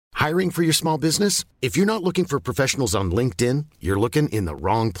Hiring for your small business? If you're not looking for professionals on LinkedIn, you're looking in the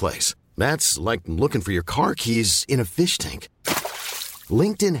wrong place. That's like looking for your car keys in a fish tank.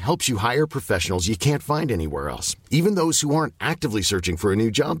 LinkedIn helps you hire professionals you can't find anywhere else, even those who aren't actively searching for a new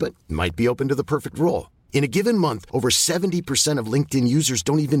job but might be open to the perfect role. In a given month, over 70% of LinkedIn users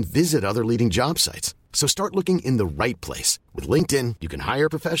don't even visit other leading job sites. So start looking in the right place. With LinkedIn, you can hire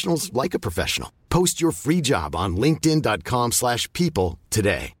professionals like a professional. Post your free job on linkedin.com/people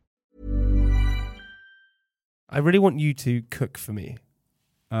today. I really want you to cook for me.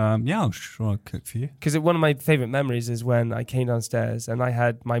 Yeah, I'll cook for you. Because one of my favourite memories is when I came downstairs and I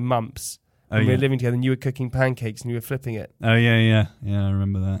had my mumps. We were living together and you were cooking pancakes and you were flipping it. Oh, yeah, I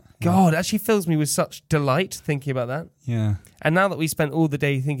remember that. God, it actually fills me with such delight thinking about that. Yeah. And now that we spent all the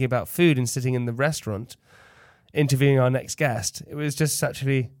day thinking about food and sitting in the restaurant, interviewing our next guest, it was just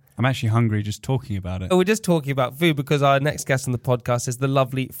actually... I'm actually hungry just talking about it. Oh, we're just talking about food because our next guest on the podcast is the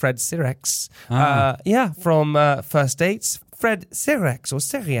lovely Fred Sirex. From First Dates. Fred Sirex or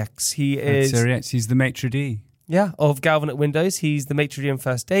Siriax. He is... Siriax, he's the maitre d'. Yeah, of Galvin at Windows. He's the maitre d' in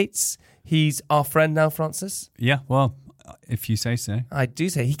First Dates. He's our friend now, Francis. Yeah, well, if you say so. I do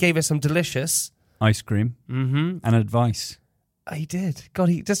say. He gave us some delicious... ice cream and advice. He did. God,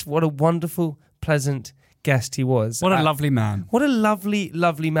 what a wonderful, pleasant guest he was. What a lovely man. What a lovely,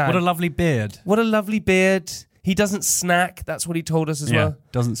 lovely man. What a lovely beard. What a lovely beard. He doesn't snack. That's what he told us as well.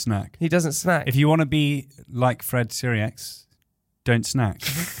 Doesn't snack. He doesn't snack. If you want to be like Fred Siriax, don't snack.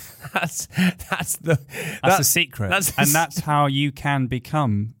 That's the secret. That's how you can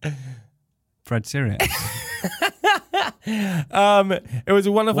become Fred Siriax. It was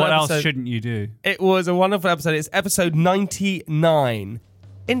a wonderful episode. What else shouldn't you do? It was a wonderful episode. It's episode 99.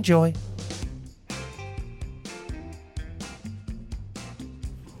 Enjoy.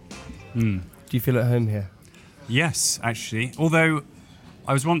 Do you feel at home here? Yes, actually. Although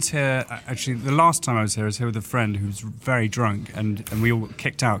I was once here, actually, the last time I was here with a friend who was very drunk and we all got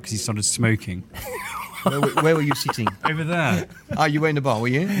kicked out because he started smoking. Where were you sitting? Over there. You were in the bar, were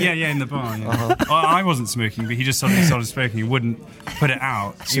you? Yeah, in the bar. Yeah. Uh-huh. I wasn't smoking, but he just suddenly started smoking. He wouldn't put it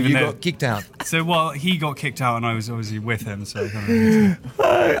out. So you got kicked out? So, he got kicked out and I was obviously with him. So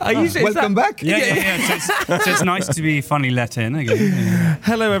welcome back. Yeah. So it's nice to be funny let in again. Yeah.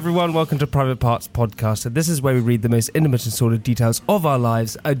 Hello, everyone. Welcome to Private Parts Podcast. And this is where we read the most intimate and sordid details of our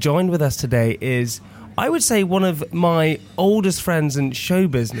lives. Joined with us today is... I would say one of my oldest friends in show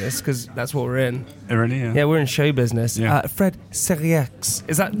business, because that's what we're in. Really? Yeah. Yeah, we're in show business. Yeah. Fred Siriax.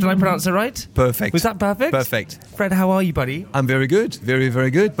 Did I pronounce it right? Perfect. Was that perfect? Perfect. Fred, how are you, buddy? I'm very good. Very, very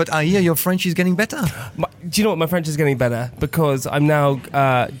good. But I hear your French is getting better. Do you know what? My French is getting better because I'm now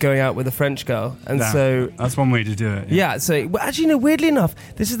going out with a French girl. And that's one way to do it. Yeah. Actually, weirdly enough,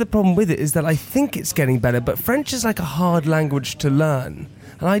 this is the problem with it, is that I think it's getting better, but French is like a hard language to learn.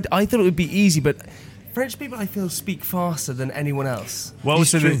 And I thought it would be easy, but... French people, I feel, speak faster than anyone else. Well,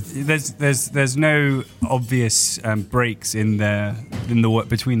 so there's no obvious breaks in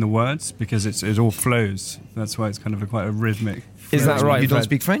between the words because it all flows. That's why it's kind of quite a rhythmic. Is that right? You don't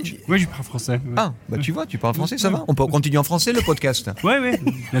speak French? Oui, je parle français. Ah, bah tu vois, tu parles français, ça va. On peut continuer en français le podcast. Oui,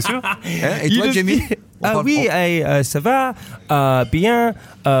 bien sûr. Et toi, Jamie? Oui, ça va, bien.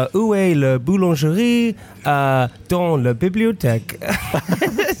 Où est la boulangerie? Dans la bibliothèque.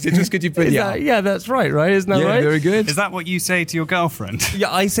 C'est tout ce que tu peux dire. Yeah, that's right? Isn't that right? Yeah, very good. Is that what you say to your girlfriend?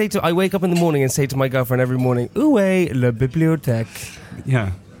 Yeah, I wake up in the morning and say to my girlfriend every morning, où est la bibliothèque?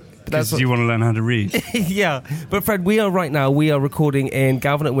 Yeah. Because you want to learn how to read. Yeah. But Fred, we are recording in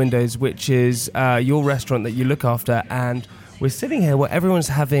Galvin at Windows, which is your restaurant that you look after, and we're sitting here where everyone's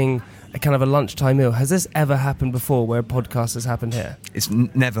having a kind of a lunchtime meal. Has this ever happened before where a podcast has happened here? It's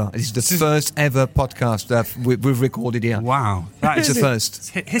never. It's the first ever podcast that we've recorded here. Wow. That is the first.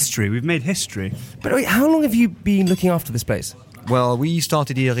 It's history. We've made history. But wait, how long have you been looking after this place? Well, we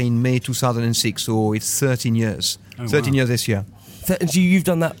started here in May 2006, so it's 13 years. 13 years this year. So you've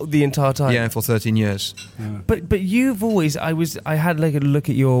done that the entire time? Yeah, for 13 years. Yeah. But you've always... I had like a look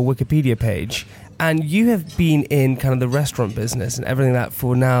at your Wikipedia page, and you have been in kind of the restaurant business and everything like that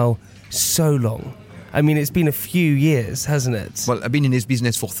for now so long. I mean, it's been a few years, hasn't it? Well, I've been in this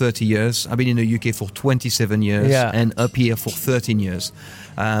business for 30 years. I've been in the UK for 27 years, and up here for 13 years.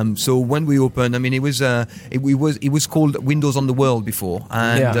 So when we opened, I mean, it was called Windows on the World before,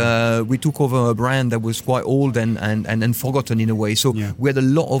 and we took over a brand that was quite old and forgotten in a way. So we had a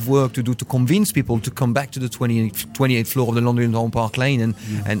lot of work to do to convince people to come back to the 28th floor of the London Town Park Lane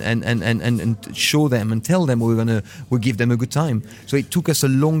and show them and tell them we'll give them a good time. So it took us a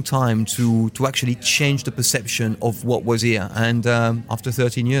long time to actually change changed the perception of what was here. And after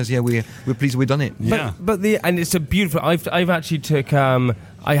 13 years, we're pleased we've done it. Yeah. But it's a beautiful. I've actually took.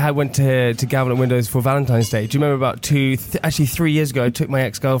 I went to Galvin Windows for Valentine's Day. Do you remember about 3 years ago? I took my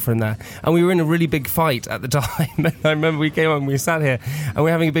ex-girlfriend there, and we were in a really big fight at the time. And I remember we came up and we sat here, and we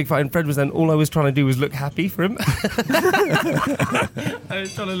were having a big fight. And Fred was then. All I was trying to do was look happy for him. I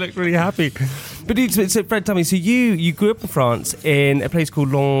was trying to look really happy. But dude, so Fred, tell me. So you grew up in France in a place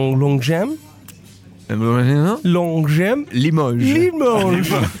called Longchamp. Longchamp? Limoges.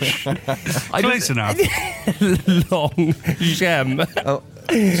 Close enough. Longchamp. Oh,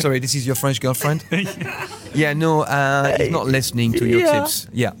 sorry, this is your French girlfriend? Yeah, no, he's not listening to your tips.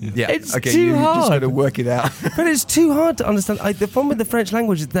 Yeah. It's okay, too you hard. just got to work it out. But it's too hard to understand. The problem with the French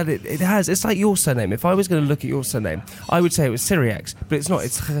language is that it's like your surname. If I was going to look at your surname, I would say it was Syriax, but it's not.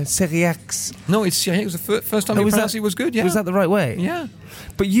 It's Syriax. No, it's Syriac. It was the first time you pronounced it was good, yeah. Was that the right way? Yeah.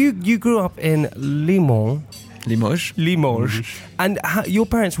 But you grew up in Limoges. And your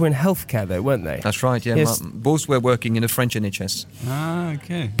parents were in healthcare, though, weren't they? That's right, yeah. Yes. Both were working in the French NHS. Ah,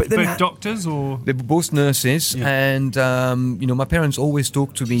 okay. But both doctors, or? They were both nurses, and my parents always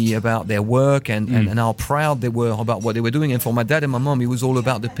talked to me about their work and how proud they were about what they were doing. And for my dad and my mom, it was all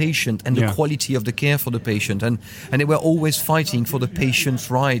about the patient and the quality of the care for the patient. And they were always fighting for the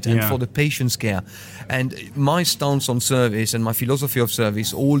patient's right and for the patient's care. And my stance on service and my philosophy of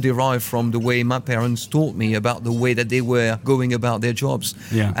service all derived from the way my parents taught me about the way that they were going about their jobs.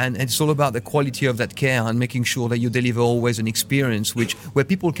 Yeah. And it's all about the quality of that care and making sure that you deliver always an experience where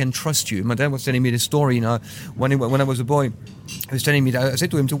people can trust you. My dad was telling me this story, when I was a boy. He was telling me that I said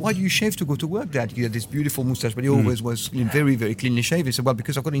to him, "So why do you shave to go to work, Dad? You had this beautiful mustache," but he always was very, very cleanly shaved. He said, "Well,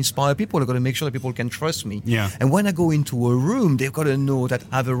 because I've got to inspire people. I've got to make sure that people can trust me. Yeah. And when I go into a room, they've got to know that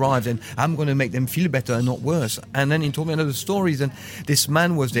I've arrived and I'm going to make them feel better and not worse." And then he told me another story. And this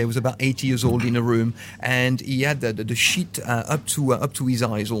man was there, he was about 80 years old in a room, and he had the sheet up to his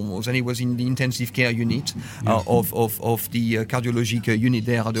eyes almost, and he was in the intensive care unit of the cardiologic unit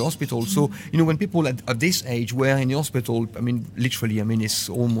there at the hospital. So when people at this age were in the hospital, literally, it's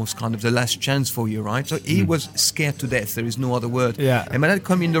almost kind of the last chance for you, right? So he was scared to death. There is no other word. Yeah. And my dad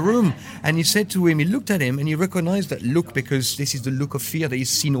come in the room, and he said to him, he looked at him, and he recognized that look, because this is the look of fear that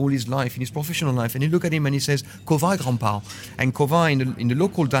he's seen all his life, in his professional life. And he looked at him and he says, "Kova, grandpa." And Kova in the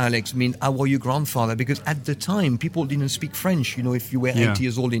local dialects mean, "How are you, grandfather?" Because at the time, people didn't speak French. If you were 80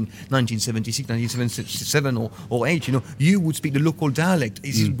 years old in 1976, 1977 or 8, you would speak the local dialect.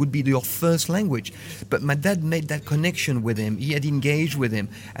 It would be your first language. But my dad made that connection with him. He had engaged with him.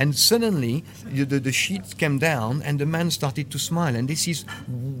 And suddenly, the sheet came down and the man started to smile. And this is,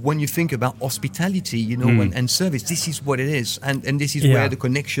 when you think about hospitality, and service, this is what it is. And this is where the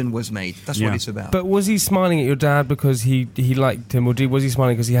connection was made. That's what it's about. But was he smiling at your dad because he liked him, or was he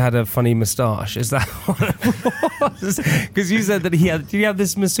smiling because he had a funny moustache? Is that what it was? Because you said that he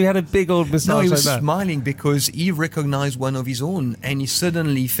had a big old moustache. No, he was like that. smiling because he recognized one of his own, and he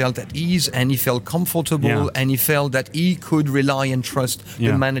suddenly felt at ease, and he felt comfortable, and he felt that he could rely and trust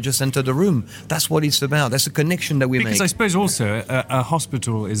the manager center the room. That's what it's about. That's a connection that we make. Because I suppose also a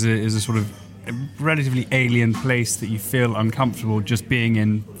hospital is a sort of a relatively alien place that you feel uncomfortable just being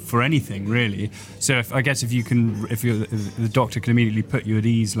in for anything, really. So if the doctor can immediately put you at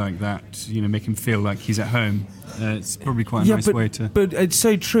ease like that, make him feel like he's at home. It's probably quite a nice way to. But it's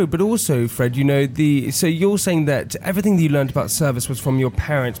so true. But also, Fred, so you're saying that everything that you learned about service was from your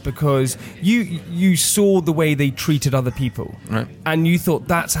parents because you saw the way they treated other people, right? And you thought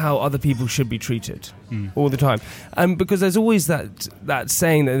that's how other people should be treated all the time. Because there's always that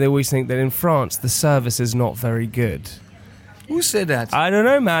saying that they always think that in France the service is not very good. Who said that? I don't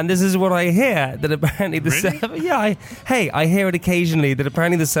know, man. This is what I hear. That apparently the service. Yeah, I hear it occasionally. That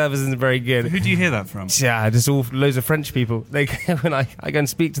apparently the service isn't very good. Who do you hear that from? Yeah, just loads of French people. When I go and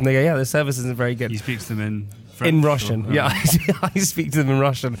speak to them, they go, "Yeah, the service isn't very good." You speak to them in French? In Russian. Yeah, I speak to them in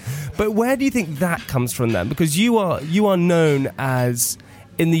Russian. But where do you think that comes from then? Because you are known as,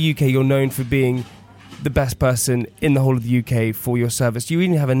 in the UK, you're known for being the best person in the whole of the UK for your service. You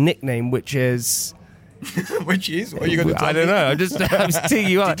even have a nickname, which is. Which is? What are you going to tell I don't know. I'm just teeing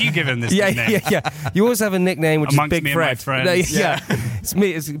you up. Did you give him this nickname? Yeah. You also have a nickname which Amongst is Big me Fred. and my friends. Yeah. It's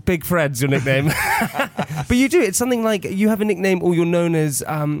me. It's Big Fred's your nickname. But you do. It's something like you have a nickname, or you're known as.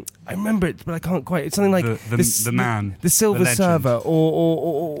 I remember it, but I can't quite. It's something like the man, the Silver the Server,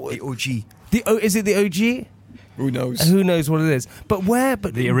 or the OG. Is it the OG? Who knows? Who knows what it is? But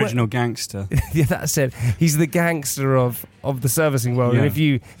the original gangster. Yeah, that's it. He's the gangster of the servicing world, and if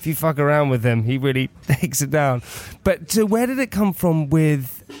you fuck around with him, he really takes it down. But so where did it come from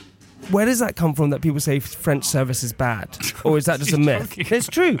with where does that come from that people say French service is bad? Or is that just a myth? It's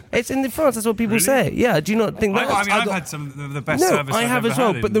true. It's in France, that's what people say. Yeah, do you not think that? I've had some of the best service I've have ever as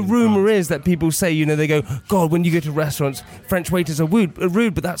well, had but the rumour is that people say, they go, God, when you go to restaurants, French waiters are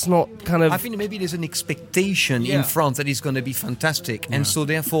rude, but that's not kind of... I think maybe there's an expectation in France that it's going to be fantastic, and so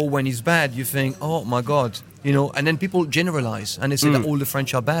therefore when it's bad, you think, oh my God, and then people generalize and they say that all the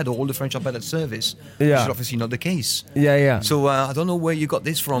French are bad or all the French are bad at service, which is obviously not the case. So I don't know where you got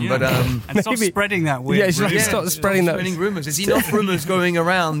this from, but and stop spreading that weird rumors. Stop spreading rumors. There's enough rumors going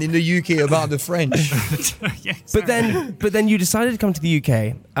around in the UK about the French. Exactly. But then you decided to come to the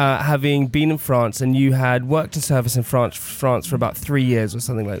UK, having been in France, and you had worked in service in France for about 3 years or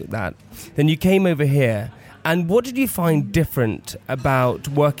something like that. Then you came over here, and what did you find different about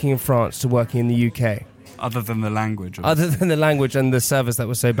working in France to working in the UK? Other than the language. Other than the language and the service that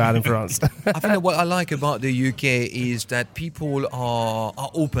was so bad in France. I think that what I like about the UK is that people are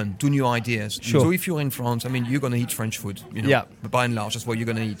open to new ideas. Sure. So if you're in France, you're going to eat French food. But by and large, that's what you're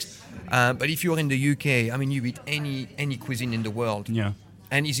going to eat. But if you're in the UK, you eat any cuisine in the world. Yeah.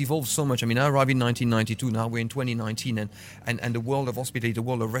 And it's evolved so much. I arrived in 1992. Now we're in 2019, and the world of hospitality, the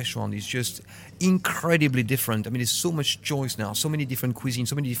world of restaurant is just incredibly different. There's so much choice now, so many different cuisines,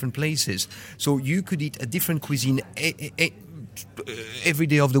 so many different places. So you could eat a different cuisine every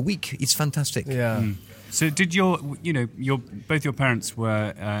day of the week. It's fantastic. Yeah. So did both your parents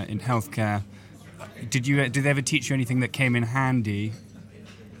were in healthcare? Did they ever teach you anything that came in handy?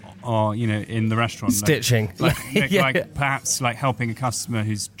 Or in the restaurant, stitching, like perhaps like helping a customer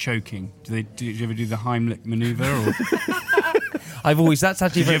who's choking. Did you ever do the Heimlich maneuver? Or? That's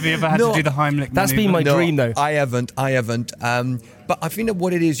actually. Have you ever had to do the Heimlich maneuver? That's been my dream, though. I haven't. But I think that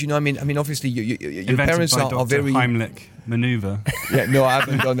what it is, obviously your parents are very Heimlich maneuver. No, I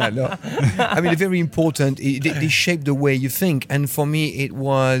haven't done that. No, they're very important. They shape the way you think, and for me, it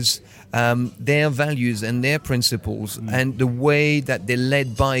was their values and their principles and the way that they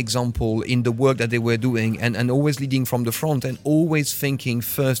led by example in the work that they were doing, and always leading from the front and always thinking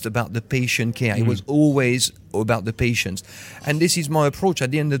first about the patient care. It was always about the patients, and this is my approach.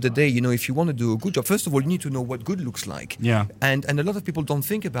 At the end of the day, if you want to do a good job, first of all, you need to know what good looks like. And a lot of people don't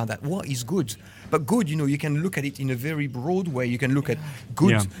think about that. What is good? But good, you can look at it in a very broad way. You can look at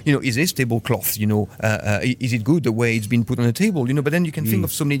good, is this tablecloth, is it good the way it's been put on the table, but then you can think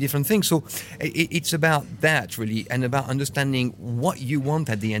of so many different things. So it's about that really, and about understanding what you want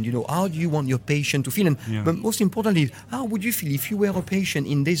at the end, how do you want your patient to feel? But most importantly, how would you feel if you were a patient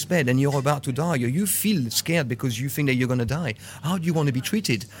in this bed and you're about to die, or you feel scared because you think that you're going to die? How do you want to be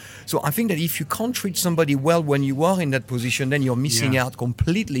treated? So I think that if you can't treat somebody well when you are in that position, then you're missing out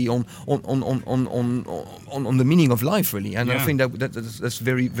completely on the meaning of life, really. And I think that's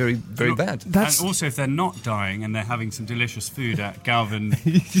very, very, very bad. And also, if they're not dying and they're having some delicious food at Galvin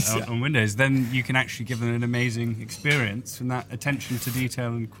on Windows, then you can actually give them an amazing experience and that attention to detail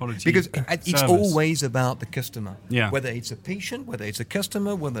and quality. Because it's always about the customer. Whether it's a patient, whether it's a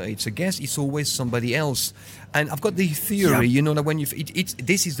customer, whether it's a guest, it's always somebody else. And I've got the theory, that when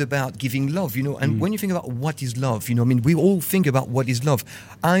this is about giving love, and when you think about what is love, we all think about what is love.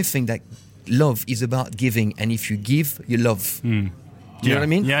 I think that love is about giving, and if you give, you love. Do you know what I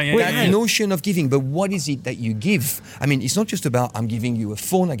mean? That notion of giving, but what is it that you give? It's not just about I'm giving you a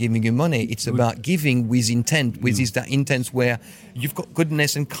phone, I'm giving you money. It's about giving with intent, with that intent where you've got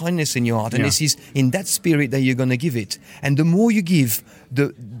goodness and kindness in your heart, and this is in that spirit that you're going to give it. And the more you give,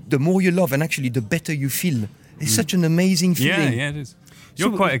 the more you love, and actually the better you feel. It's such an amazing feeling. Yeah, it is.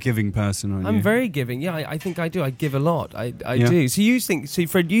 You're quite a giving person, aren't you? I'm very giving. Yeah, I think I do. I give a lot. I do. So you think? So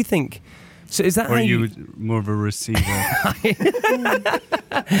Fred, you think? So is that or how you more of a receiver?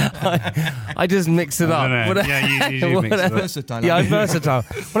 I just mix it up. You mix it up. Versatile. Yeah, I'm versatile.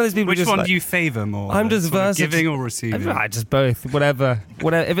 One of those people. Which one do you favour more? I'm just versatile. Giving or receiving? Just both. Whatever.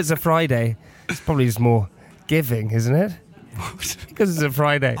 If it's a Friday, it's probably just more giving, isn't it? Because it's a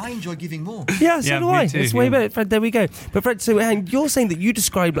Friday. I enjoy giving more. Yeah, so do I. Too, it's way better. Fred, there we go. But Fred, so you're saying that you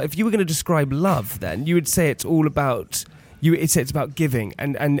describe, if you were going to describe love, then you would say it's all about it's about giving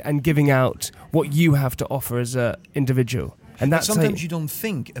and giving out what you have to offer as an individual. And that's sometimes you don't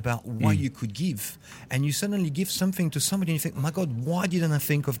think about what you could give, and you suddenly give something to somebody and you think, my God, why didn't I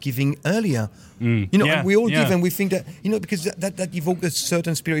think of giving earlier? And we all give, and we think that, because that evokes a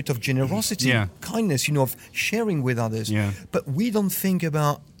certain spirit of generosity, kindness, of sharing with others. But we don't think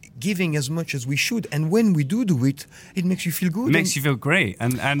about giving as much as we should, and when we do it, it makes you feel good. It makes you feel great,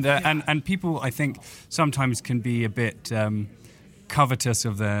 and people, I think, sometimes can be a bit covetous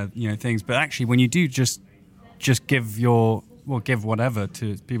of their things, but actually, when you do just give your give whatever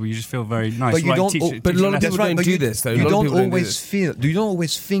to people. You just feel very nice. But you don't. But a lot of people don't do this, though. You don't always feel. You don't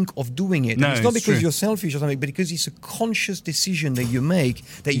always think of doing it. No, and it's not because true. you're selfish or something, but because it's a conscious decision that you make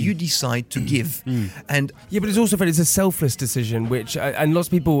that you decide to give. And yeah, but it's also it's a selfless decision, which and lots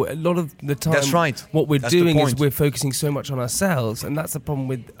of people, a lot of the time, that's right. What we're That's the doing is point. we're focusing so much on ourselves, and that's the problem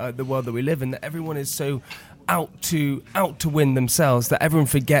with the world that we live in. That everyone is so out to win themselves that everyone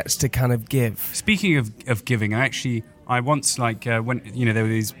forgets to kind of give. Speaking of giving, I once when there were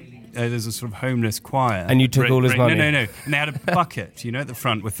these. There's a sort of homeless choir. And you took all his money? No. And they had a bucket, at the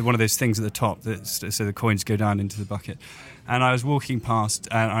front with one of those things at the top so the coins go down into the bucket. And I was walking past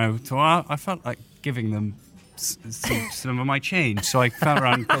and I thought, I felt like giving them some of my change. So I found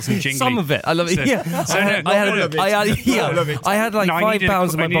around and got some jingly. Some of it. I love it. So, Yeah. So I had like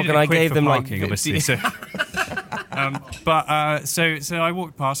 £5 in my pocket and I gave them parking, obviously. So. So I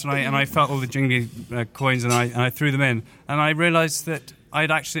walked past and I felt all the jingly coins and I threw them in and I realised that I'd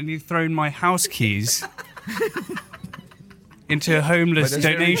accidentally thrown my house keys into a homeless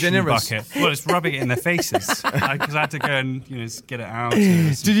donation bucket. Well, it's rubbing it in their faces because I had to go and get it out.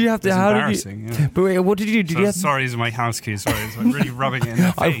 Did you have to? It was How embarrassing. did you? But wait, what did you do? Did you have sorry, these are my house keys. Sorry, it's like really rubbing it in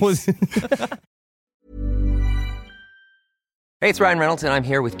their face. Hey, it's Ryan Reynolds, and I'm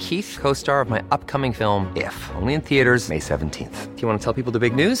here with Keith, co-star of my upcoming film, If, only in theaters May 17th. Do you want to tell people the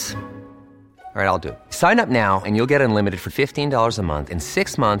big news? All right, I'll do it. Sign up now and you'll get unlimited for $15 a month and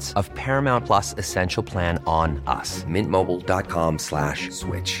 6 months of Paramount Plus Essential Plan on us.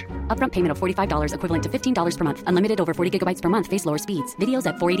 MintMobile.com/switch. Upfront payment of $45 equivalent to $15 per month. Unlimited over 40 gigabytes per month. Face lower speeds. Videos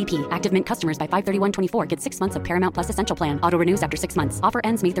at 480p. Active Mint customers by 531.24 get 6 months of Paramount Plus Essential Plan. Auto renews after 6 months. Offer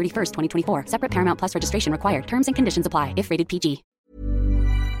ends May 31st, 2024. Separate Paramount Plus registration required. Terms and conditions apply if rated PG.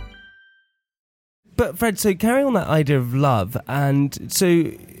 But Fred, so carrying on that idea of love, and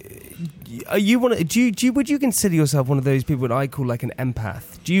so are you would you consider yourself one of those people that I call like an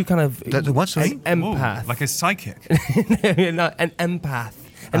empath? Do you kind of what? Sorry? Empath, like a psychic. No, an empath.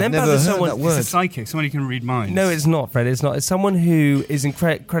 An I've empath never is heard someone. that word. It's a psychic, someone who can read minds. No, it's not, Fred. It's not. It's someone who is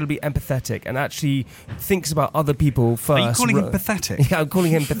incredibly empathetic and actually thinks about other people first. Are you calling him pathetic? Yeah, I'm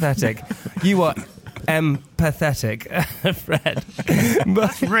calling him pathetic. You are empathetic, Fred.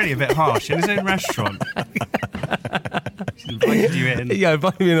 That's really a bit harsh. In his own restaurant. He's invited you in. Yeah,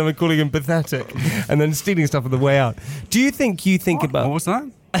 invited me in and I'm calling him pathetic. And then stealing stuff on the way out. Do you think about... What was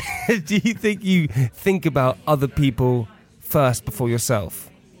that? Do you think you think about other people first before yourself?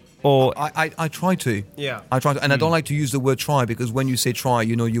 Or I try to. Yeah. I try to. And I don't like to use the word try because when you say try,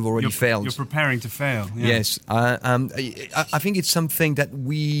 you've already failed. You're preparing to fail. Yeah. Yes. I think it's something that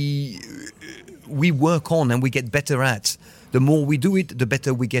we work on and we get better at. The more we do it, the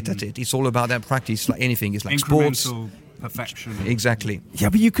better we get at it. It's all about that practice, like anything. It's like sports. Incremental perfection. Exactly. yeah,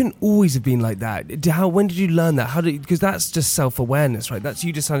 but you can always have been like that. When did you learn that? Because that's just self-awareness, right? That's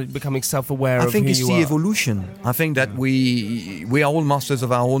you just becoming self-aware of who you are. I think it's the evolution. I think that we are all masters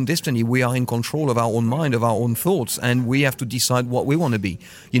of our own destiny. We are in control of our own mind, of our own thoughts, and we have to decide what we want to be.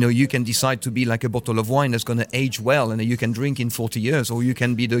 You can decide to be like a bottle of wine that's going to age well and you can drink in 40 years, or you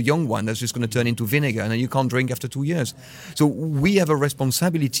can be the young one that's just going to turn into vinegar and you can't drink after 2 years. So we have a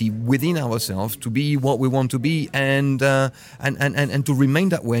responsibility within ourselves to be what we want to be and to remain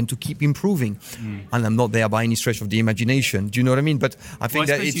that way and to keep improving. And I'm not there by any stretch of the imagination. Do you know what I mean? But I think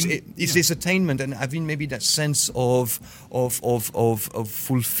that it's this attainment and having maybe that sense of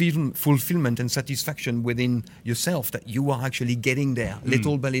fulfillment and satisfaction within yourself that you are actually getting there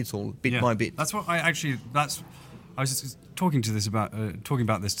little by little, bit by bit. That's what I was just talking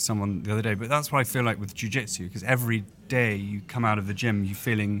about this to someone the other day, but that's what I feel like with jiu-jitsu, because every day you come out of the gym, you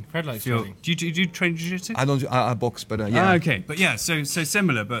feeling... Fred likes training. Do you train jiu-jitsu? I don't. I box, but yeah. Okay, but yeah, so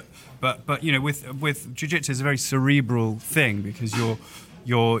similar, but with jiu-jitsu, it's a very cerebral thing because you're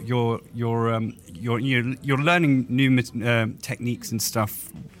learning new techniques and stuff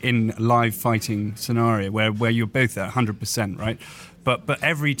in live fighting scenario where you're both at 100%, right? But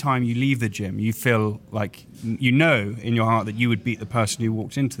every time you leave the gym, you feel like in your heart that you would beat the person who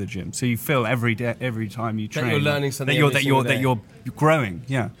walked into the gym. So you feel every time you train that you're learning something. That you're growing,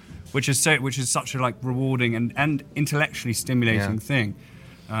 yeah. Which is such a rewarding and intellectually stimulating thing.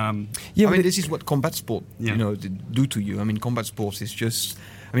 This is what combat sport do to you. I mean, combat sports is just.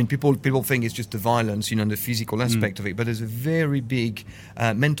 I mean, people think it's just the violence, and the physical aspect of it, but there's a very big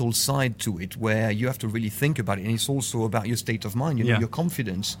mental side to it where you have to really think about it, and it's also about your state of mind, your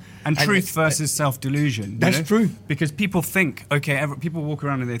confidence. And truth versus self-delusion. That's true. Because people think, people walk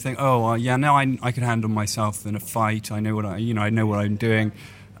around and they think, now I can handle myself in a fight. I know what I'm doing.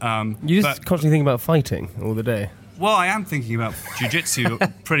 You just constantly think about fighting all the day. Well, I am thinking about jiu-jitsu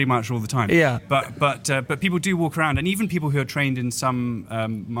pretty much all the time. Yeah. But people do walk around, and even people who are trained in some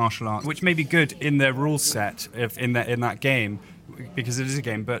martial arts, which may be good in their rule set in that game, because it is a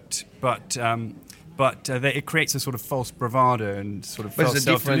game. But it creates a sort of false bravado and sort of false self-delusion.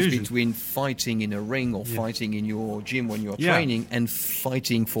 There's a difference between fighting in a ring or fighting in your gym when you're training and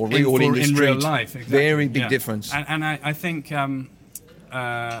fighting for real in the street. In real life, exactly. Very big difference. And I think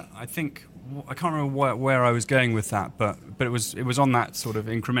I can't remember where I was going with that, but it was on that sort of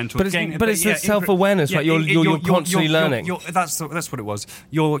incremental. But it's the self-awareness, right? You're constantly learning. That's what it was.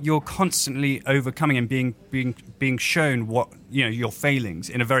 You're constantly overcoming and being shown what your failings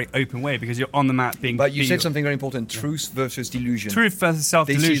in a very open way, because you're on the mat being. But you said something very important: truth versus delusion. Truth versus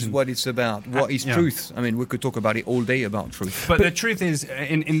self-delusion. This is what it's about. What is truth? I mean, we could talk about it all day about truth. But the truth is,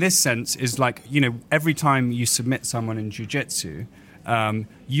 in this sense, is like every time you submit someone in jiu-jitsu.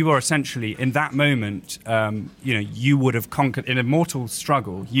 You are essentially in that moment. You would have conquered in a mortal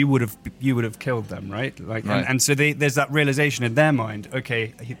struggle. You would have killed them, right? And so there's that realization in their mind.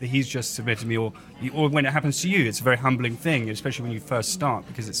 Okay, he's just submitted me, or when it happens to you, it's a very humbling thing, especially when you first start,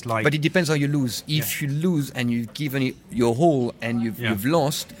 because it's like. But it depends how you lose. If you lose and you've given it your whole and you've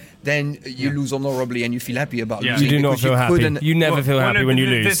lost, then you lose honorably and you feel happy about losing. You do not feel happy. You never feel happy when you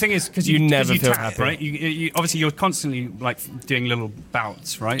lose. The thing is, because you never feel happy, right? You obviously you're constantly like doing little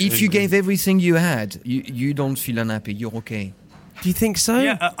bouts, right? If you gave everything you had, you don't feel unhappy. You're okay. Do you think so?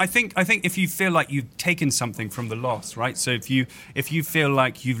 Yeah, I think if you feel like you've taken something from the loss, right? So if you feel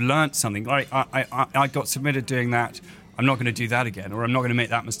like you've learnt something, right? I got submitted doing that. I'm not going to do that again, or I'm not going to make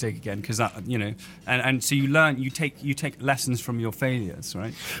that mistake again, because that, and so you learn, you take lessons from your failures,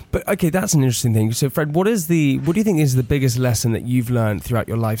 right? But okay, that's an interesting thing. So Fred, what do you think is the biggest lesson that you've learned throughout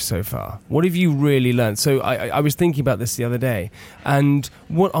your life so far? What have you really learned? So I was thinking about this the other day, and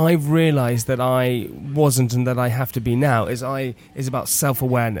what I've realized that I wasn't and that I have to be now is about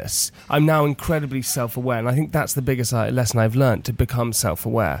self-awareness. I'm now incredibly self-aware, and I think that's the biggest lesson I've learned, to become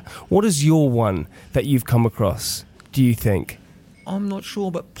self-aware. What is your one that you've come across, do you think? I'm not sure,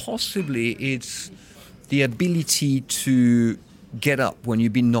 but possibly it's the ability to get up when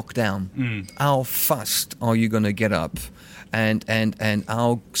you've been knocked down. How fast are you going to get up? And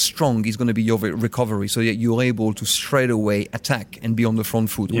how strong is going to be your recovery, so that you're able to straight away attack and be on the front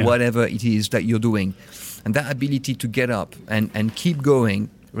foot, whatever it is that you're doing. And that ability to get up and keep going,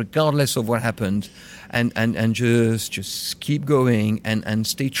 regardless of what happened, and just keep going and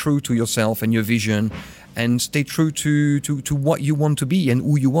stay true to yourself and your vision, and stay true to what you want to be and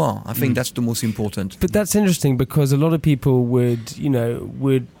who you are. I think that's the most important. But that's interesting, because a lot of people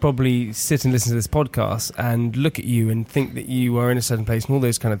would probably sit and listen to this podcast and look at you and think that you are in a certain place and all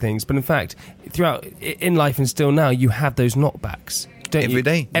those kind of things. But in fact, throughout in life and still now, you have those knockbacks. Don't Every you?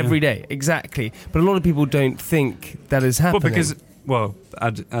 day. Every day, exactly. But a lot of people don't think that is happening.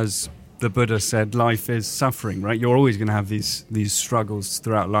 As the Buddha said, life is suffering, right? You're always going to have these struggles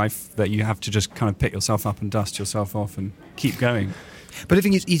throughout life that you have to just kind of pick yourself up and dust yourself off and keep going. But the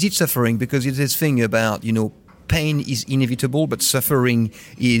thing is it suffering? Because it's this thing about, pain is inevitable, but suffering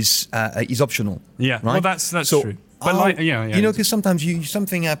is optional. Yeah, right? Well, that's so, true. But because sometimes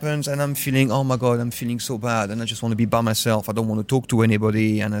something happens and I'm feeling, oh my God, I'm feeling so bad, and I just want to be by myself. I don't want to talk to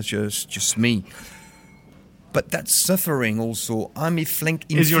anybody, and it's just me. But that's suffering also. I'm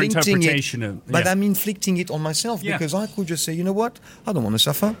inflicting your interpretation it, but I'm inflicting it on myself, because I could just say, you know what? I don't want to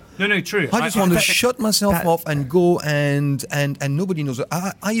suffer. No, true. I just want to shut myself off and go, and nobody knows.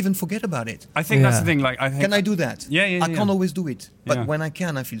 I even forget about it. I think that's the thing. Can I do that? Yeah. I can't always do it, but when I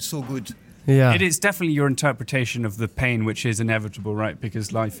can, I feel so good. Yeah. It is definitely your interpretation of the pain, which is inevitable, right?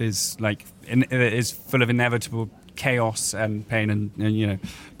 Because life is is full of inevitable chaos and pain, and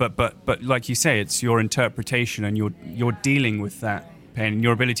but like you say, it's your interpretation, and you're dealing with that pain, and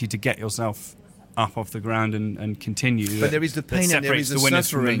your ability to get yourself up off the ground and continue. But there is the pain and there is the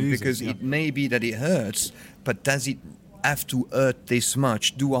suffering, because it may be that it hurts, but does it have to hurt this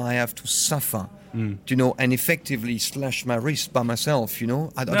much? Do I have to suffer? And effectively slash my wrist by myself, I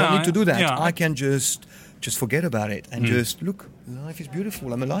don't need to do that. I can just forget about it and just look, life is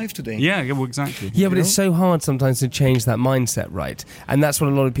beautiful. I'm alive today. Yeah, well, exactly. Yeah, but it's so hard sometimes to change that mindset, right? And that's what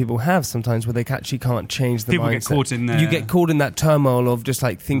a lot of people have sometimes, where they actually can't change the mindset. People get caught in there. You get caught in that turmoil of just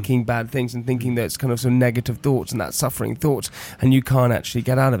like thinking bad things and thinking that it's kind of some negative thoughts and that suffering thoughts, and you can't actually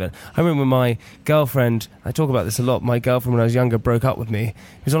get out of it. I remember my girlfriend, I talk about this a lot, my girlfriend when I was younger broke up with me.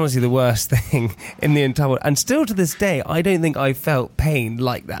 It was honestly the worst thing in the entire world. And still to this day, I don't think I felt pain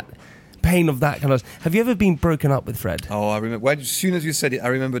like that. pain of that kind of... Have you ever been broken up with, Fred? Oh, I remember. Well, as soon as you said it, I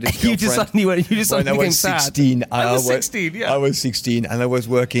remember this. You just suddenly became sad. 16, I was 16, yeah. I was 16 and I was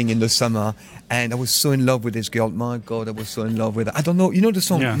working in the summer and I was so in love with this girl. My God, I was so in love with her. I don't know. You know the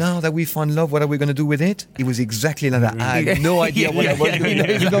song, Now That We Found Love, What Are We Going to Do With It? It was exactly like that. I had no idea what I was doing.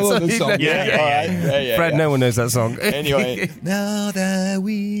 You know the song? Yeah. Fred, no one knows that song. Anyway. Now that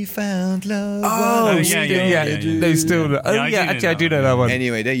we found love. Oh, yeah. They still know. Oh, yeah, actually, I do know that one.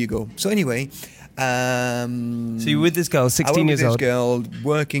 Anyway, there you go. So anyway... so you're with this girl, 16 years old. I was with this girl,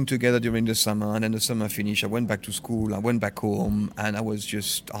 working together during the summer, and then the summer finished. I went back to school, I went back home, and I was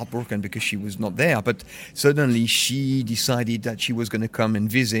just heartbroken because she was not there. But suddenly she decided that she was going to come and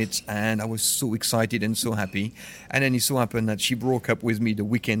visit, and I was so excited and so happy. And then it so happened that she broke up with me the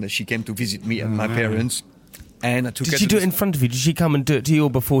weekend that she came to visit me and my parents. And I took her. Did she do it in front of you? Did she come and do it to you or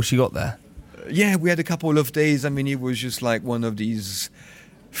before she got there? Yeah, we had a couple of days. I mean, it was just like one of these...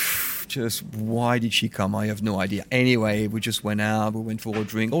 Just why did she come? I have no idea. Anyway, we just went out. We went for a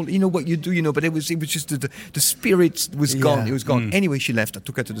drink. All you know what you do, but it was just the spirit was gone. It was gone. Anyway, she left. I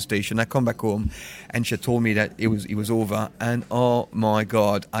took her to the station. I come back home, and she told me that it was over. And oh my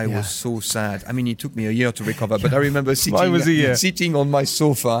God, I was so sad. I mean, it took me a year to recover, but I remember sitting on my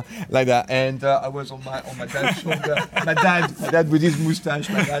sofa like that, and I was on my dad's shoulder. My dad with his moustache,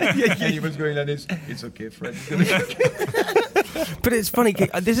 and he was going like this. It's okay, Fred. But it's funny,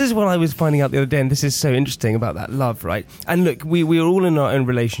 this is what I was finding out the other day, and this is so interesting about that love, right? And look, we are all in our own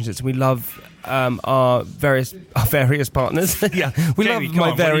relationships. We love our various partners. Yeah, we Jamie, love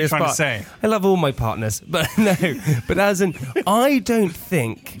my various partners. I love all my partners, but no. But as in, I don't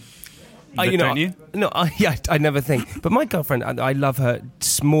think. Don't you? No, I never think. But my girlfriend, I love her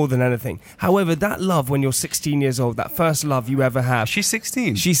more than anything. However, that love when you're 16 years old, that first love you ever have. She's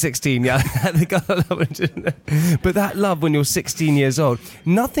 16. She's 16, yeah. But that love when you're 16 years old,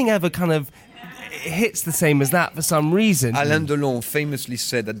 nothing ever kind of hits the same as that for some reason. Alain Delon famously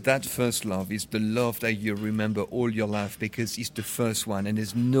said that first love is the love that you remember all your life because it's the first one and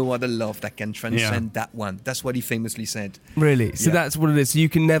there's no other love that can transcend that one. That's what he famously said. Really? So that's what it is. So you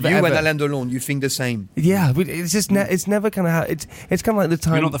can never and Alain Delon, you think the same. Yeah, but it's just it's never kind of how it's kind of like the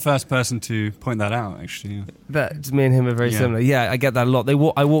time. You're not the first person to point that out, actually. That me and him are very similar. Yeah, I get that a lot.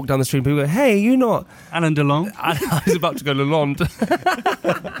 I walk down the street and people go, "Hey, you're not Alain Delon." I was about to go Lalonde.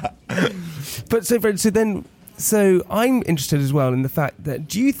 But so I'm interested as well in the fact that,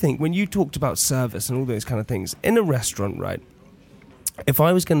 do you think when you talked about service and all those kind of things in a restaurant, right? If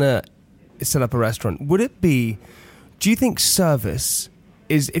I was going to set up a restaurant, do you think service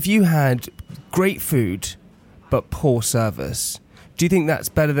is, if you had great food but poor service, do you think that's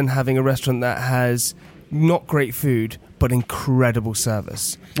better than having a restaurant that has not great food but incredible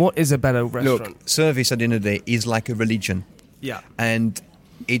service? What is a better restaurant? Look, service at the end of the day is like a religion. Yeah. And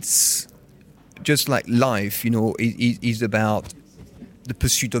it's just like life, is about the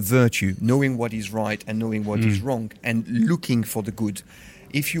pursuit of virtue, knowing what is right and knowing what is wrong, and looking for the good.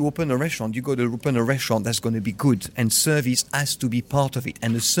 If you open a restaurant, you got to open a restaurant that's going to be good, and service has to be part of it,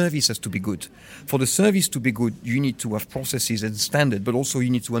 and the service has to be good. For the service to be good, you need to have processes and standard, but also you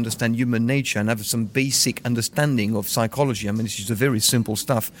need to understand human nature and have some basic understanding of psychology. I mean, this is a very simple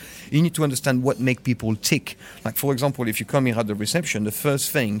stuff. You need to understand what makes people tick. Like, for example, if you come here at the reception, the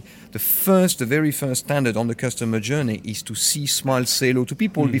very first standard on the customer journey is to see, smile, say hello to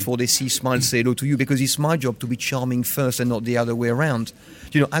people before they see, smile, say hello to you, because it's my job to be charming first and not the other way around.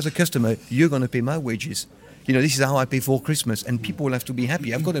 As a customer, you're going to pay my wages. This is how I pay for Christmas, and people have to be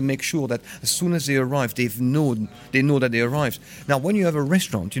happy. I've got to make sure that as soon as they arrive, they know that they arrived. Now, when you have a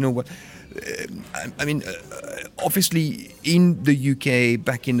restaurant, obviously in the UK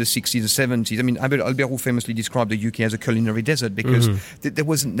back in the 60s and 70s, I mean, Albert Roux famously described the UK as a culinary desert because there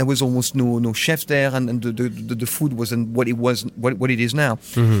was almost no chefs there, and the food wasn't what it is now.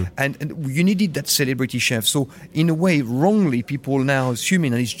 And you needed that celebrity chef. So in a way, wrongly, people now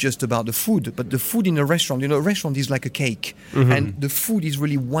assuming that it's just about the food, but the food in a restaurant, a restaurant is like a cake, and the food is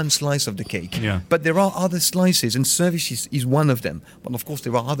really one slice of the cake. Yeah. But there are other slices, and service is one of them. But of course,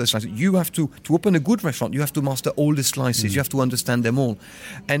 there are other slices. You have to open a good restaurant, you have to master all the slices. You have to understand them all.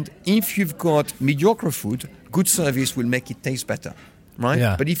 And if you've got mediocre food, good service will make it taste better. Right?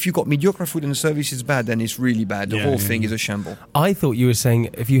 Yeah. But if you've got mediocre food and the service is bad, then it's really bad. The whole thing is a shamble. I thought you were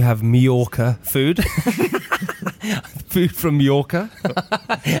saying if you have Mallorca food, food from Mallorca,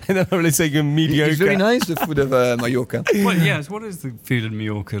 and then I'm really saying mediocre. It's very nice, the food of Mallorca. Well, yes, what is the food in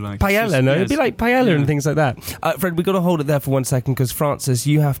Mallorca like? Paella, no? It'd be like paella and things like that. Fred, we've got to hold it there for 1 second because, Francis,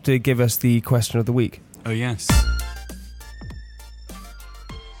 you have to give us the question of the week. Oh, yes.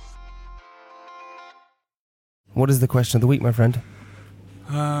 What is the question of the week, my friend?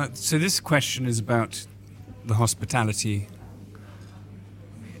 So this question is about the hospitality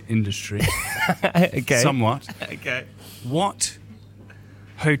industry. Okay. Somewhat. Okay. What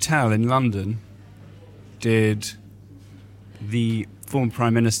hotel in London did the former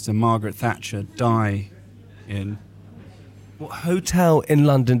Prime Minister Margaret Thatcher die in? What hotel in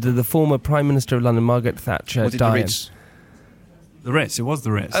London did the former Prime Minister of London, Margaret Thatcher, Was it die the in? Ritz? The Ritz. It was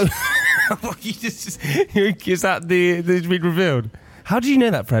the Ritz. Is that that's been revealed? How do you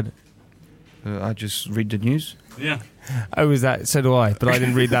know that, Fred? I just read the news. Yeah. Oh, is that? So do I, but I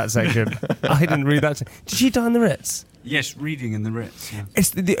didn't read that section. I didn't read that section. Did she die in the Ritz? Yes, reading in the Ritz. Yeah.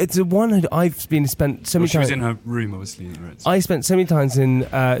 It's the one I've been spent so many She times. was in her room, obviously, in the Ritz. I spent so many times in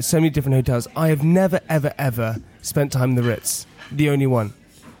so many different hotels. I have never, ever, ever spent time in the Ritz. The only one.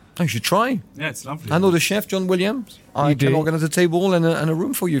 Oh, you should try. Yeah, it's lovely. I know the chef, John Williams. I can do? organise a table and a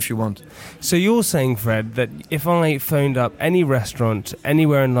room for you if you want. So you're saying, Fred, that if I phoned up any restaurant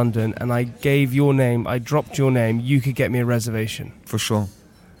anywhere in London and I gave your name, I dropped your name, you could get me a reservation? For sure.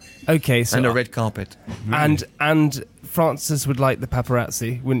 Okay, so And a red carpet. Really? And Francis would like the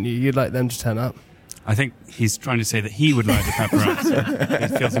paparazzi, wouldn't you? You'd like them to turn up. I think he's trying to say that he would like the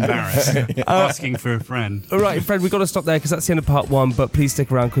paparazzi. He feels embarrassed asking for a friend. All right, Fred, we've got to stop there because that's the end of part 1, but please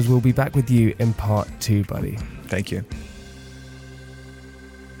stick around because we'll be back with you in part 2, buddy. Thank you.